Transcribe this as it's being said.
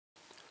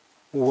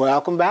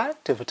Welcome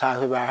back to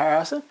Photography by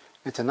Harrison,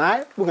 and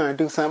tonight we're going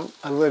to do something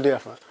a little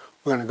different.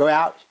 We're going to go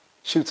out,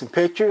 shoot some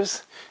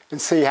pictures, and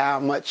see how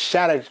much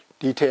shadow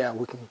detail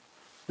we can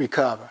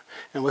recover.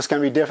 And what's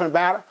going to be different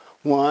about it?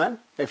 One,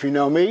 if you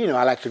know me,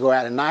 I like to go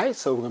out at night,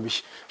 so we're going to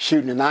be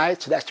shooting at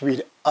night, so that should be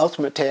the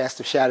ultimate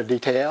test of shadow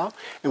detail.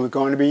 And we're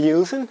going to be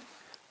using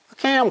a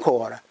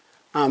camcorder.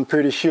 I'm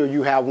pretty sure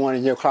you have one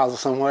in your closet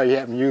somewhere you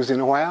haven't used in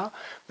a while,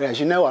 but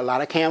as you know, a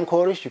lot of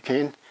camcorders you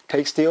can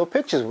take still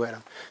pictures with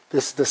them.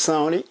 This is the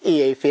Sony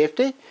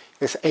EA50.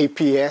 It's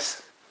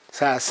APS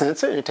size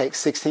sensor, and it takes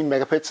 16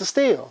 megapixel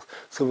stills.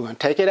 So we're going to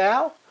take it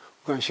out,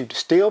 we're going to shoot the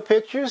still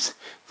pictures,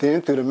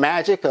 then through the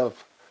magic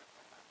of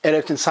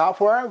editing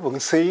software, we can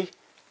see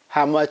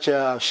how much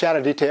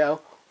shadow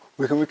detail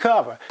we can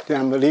recover. Then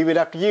I'm going to leave it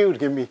up to you to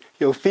give me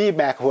your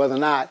feedback of whether or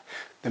not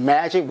the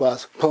magic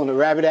was pulling a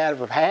rabbit out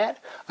of a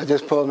hat or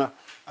just pulling a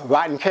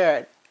rotten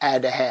carrot out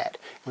of the hat.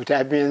 With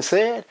that being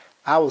said,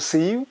 I will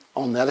see you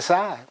on the other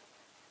side.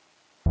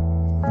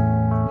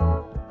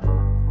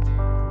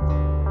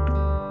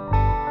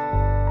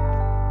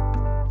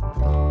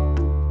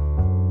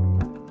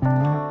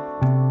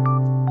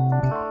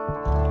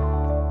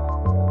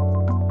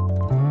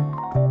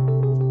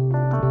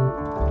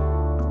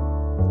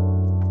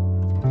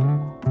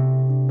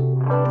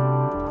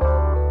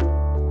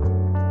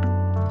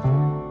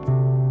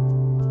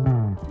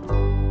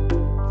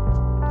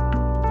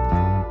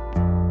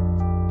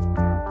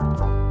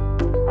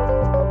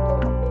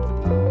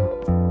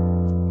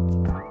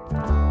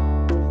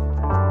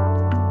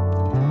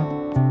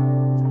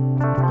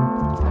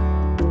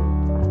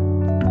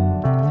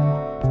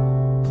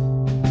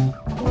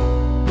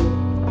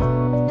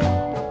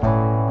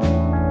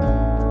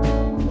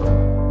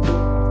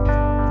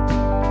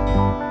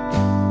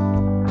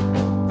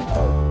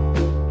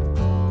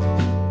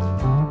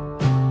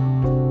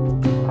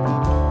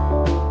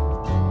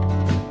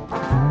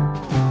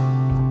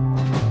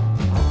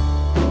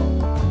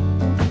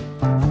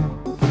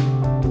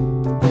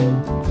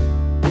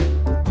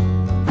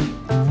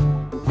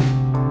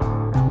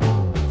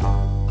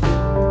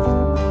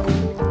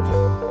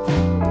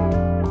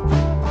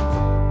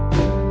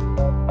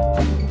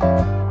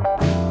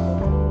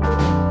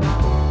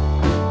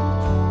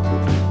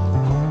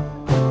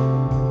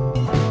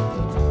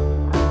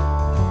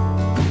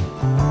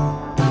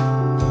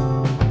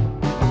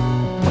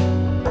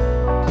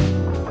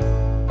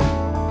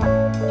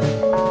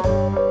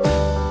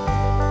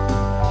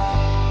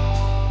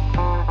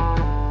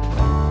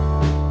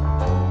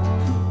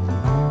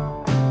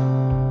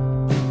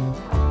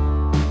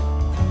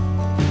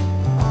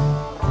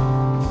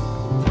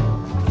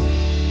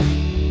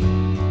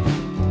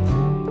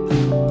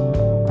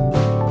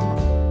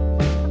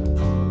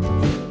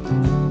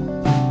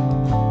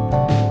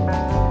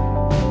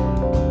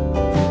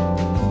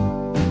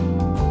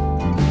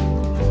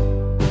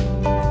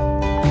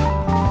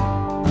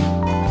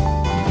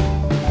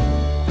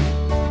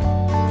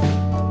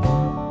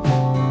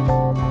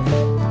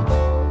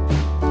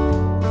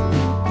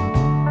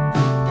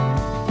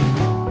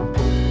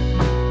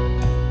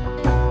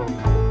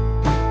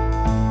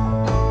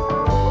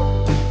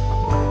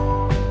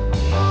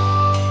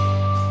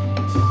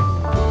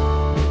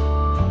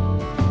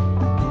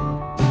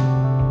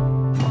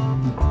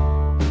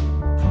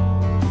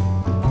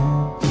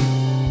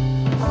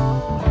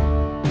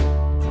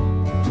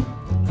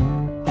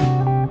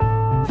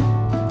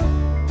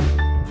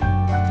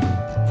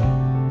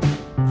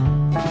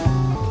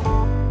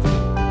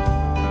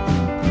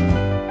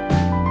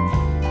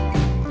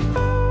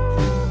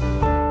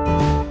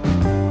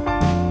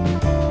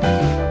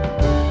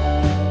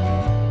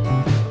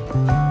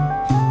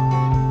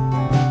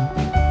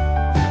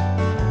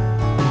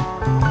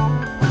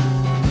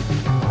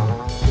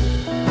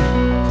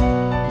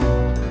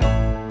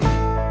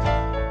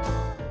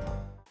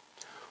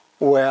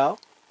 Well,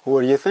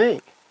 what do you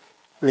think?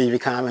 Leave your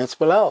comments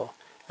below.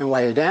 And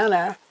while you're down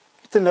there,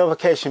 hit the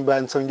notification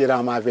button so you can get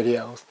all my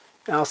videos.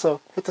 And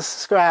also, hit the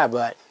subscribe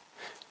button.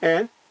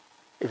 And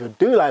if you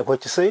do like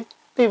what you see,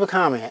 leave a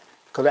comment,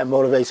 because that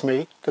motivates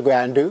me to go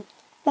out and do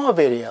more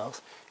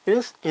videos.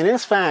 And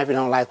it's fine if you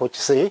don't like what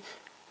you see,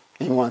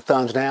 and you want a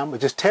thumbs down,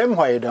 but just tell me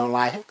why you don't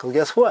like it, because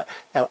guess what?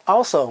 That will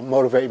also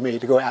motivate me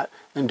to go out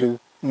and do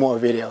more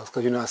videos.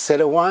 Because I said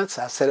it once,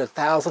 I've said it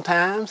 1,000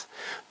 times,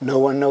 no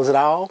one knows it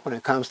all when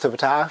it comes to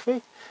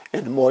photography.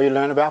 And the more you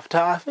learn about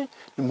photography,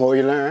 the more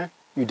you learn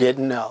you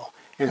didn't know.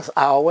 And as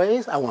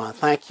always, I want to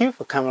thank you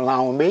for coming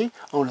along with me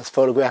on this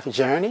photographic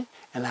journey,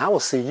 and I will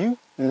see you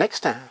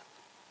next time.